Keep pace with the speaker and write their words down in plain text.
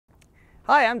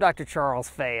Hi, I'm Dr. Charles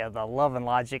Fay of the Love and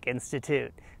Logic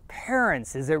Institute.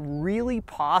 Parents, is it really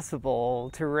possible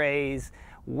to raise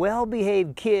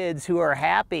well-behaved kids who are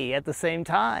happy at the same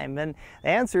time? And the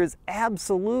answer is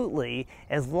absolutely,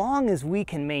 as long as we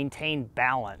can maintain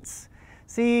balance.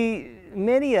 See,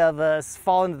 many of us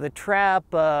fall into the trap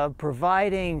of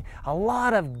providing a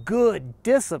lot of good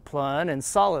discipline and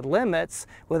solid limits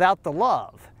without the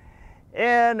love.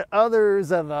 And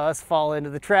others of us fall into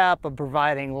the trap of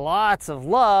providing lots of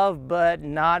love, but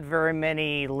not very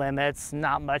many limits,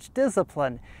 not much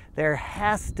discipline. There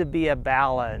has to be a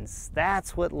balance.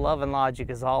 That's what Love and Logic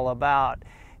is all about.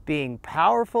 Being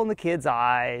powerful in the kids'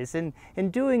 eyes and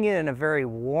doing it in a very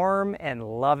warm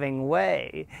and loving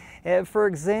way. For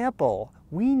example,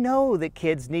 we know that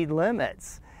kids need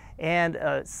limits. And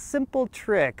a simple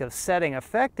trick of setting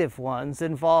effective ones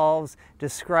involves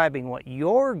describing what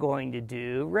you're going to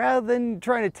do rather than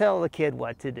trying to tell the kid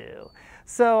what to do.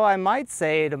 So I might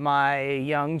say to my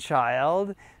young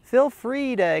child, feel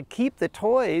free to keep the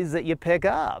toys that you pick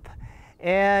up.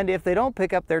 And if they don't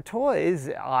pick up their toys,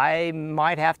 I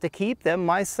might have to keep them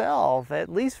myself, at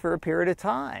least for a period of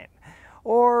time.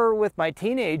 Or with my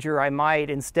teenager, I might,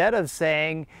 instead of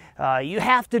saying, you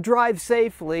have to drive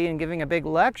safely and giving a big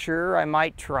lecture, I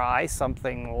might try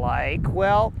something like,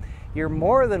 well, you're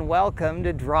more than welcome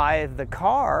to drive the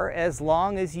car as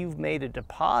long as you've made a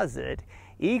deposit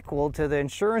equal to the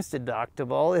insurance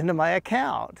deductible into my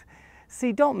account.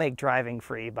 See, don't make driving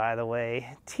free, by the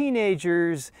way.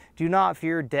 Teenagers do not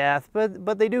fear death,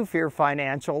 but they do fear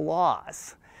financial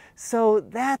loss. So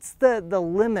that's the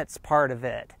limits part of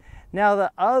it. Now,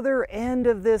 the other end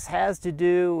of this has to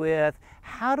do with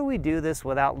how do we do this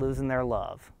without losing their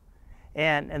love?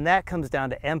 And that comes down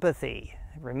to empathy.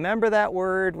 Remember that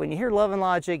word? When you hear Love and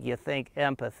Logic, you think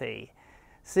empathy.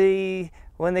 See,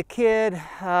 when the kid,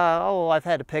 I've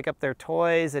had to pick up their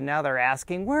toys and now they're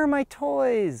asking, where are my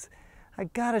toys? I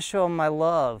gotta show them my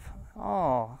love.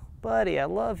 Oh, buddy, I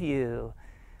love you.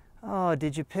 Oh,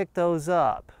 did you pick those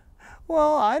up?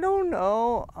 Well, I don't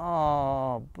know.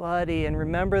 Oh, buddy, and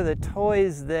remember the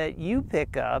toys that you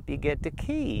pick up, you get to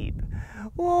keep.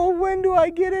 Well, when do I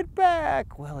get it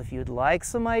back? Well, if you'd like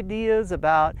some ideas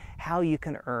about how you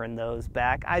can earn those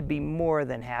back, I'd be more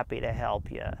than happy to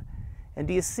help you. And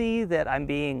do you see that I'm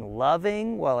being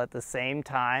loving while at the same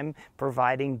time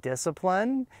providing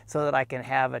discipline so that I can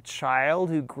have a child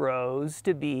who grows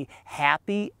to be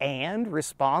happy and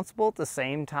responsible at the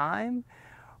same time?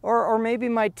 Or maybe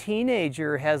my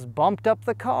teenager has bumped up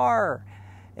the car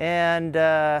and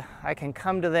I can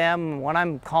come to them when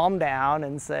I'm calmed down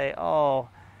and say, oh,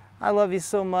 I love you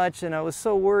so much and I was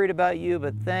so worried about you,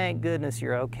 but thank goodness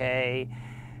you're okay.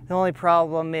 The only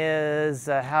problem is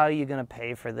how are you going to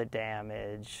pay for the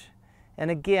damage?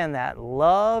 And again, that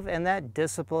love and that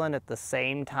discipline at the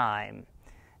same time.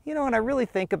 You know, when I really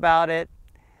think about it,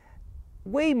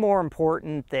 way more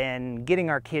important than getting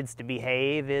our kids to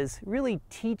behave is really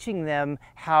teaching them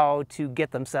how to get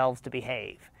themselves to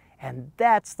behave. And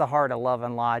that's the heart of Love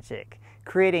and Logic.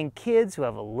 Creating kids who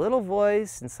have a little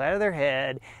voice inside of their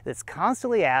head that's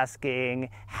constantly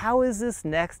asking, how is this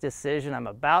next decision I'm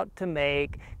about to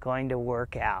make going to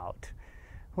work out?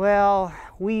 Well,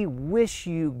 we wish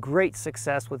you great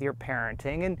success with your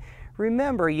parenting, and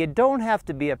remember, you don't have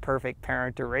to be a perfect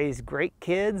parent to raise great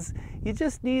kids. You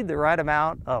just need the right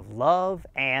amount of love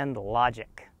and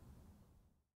logic.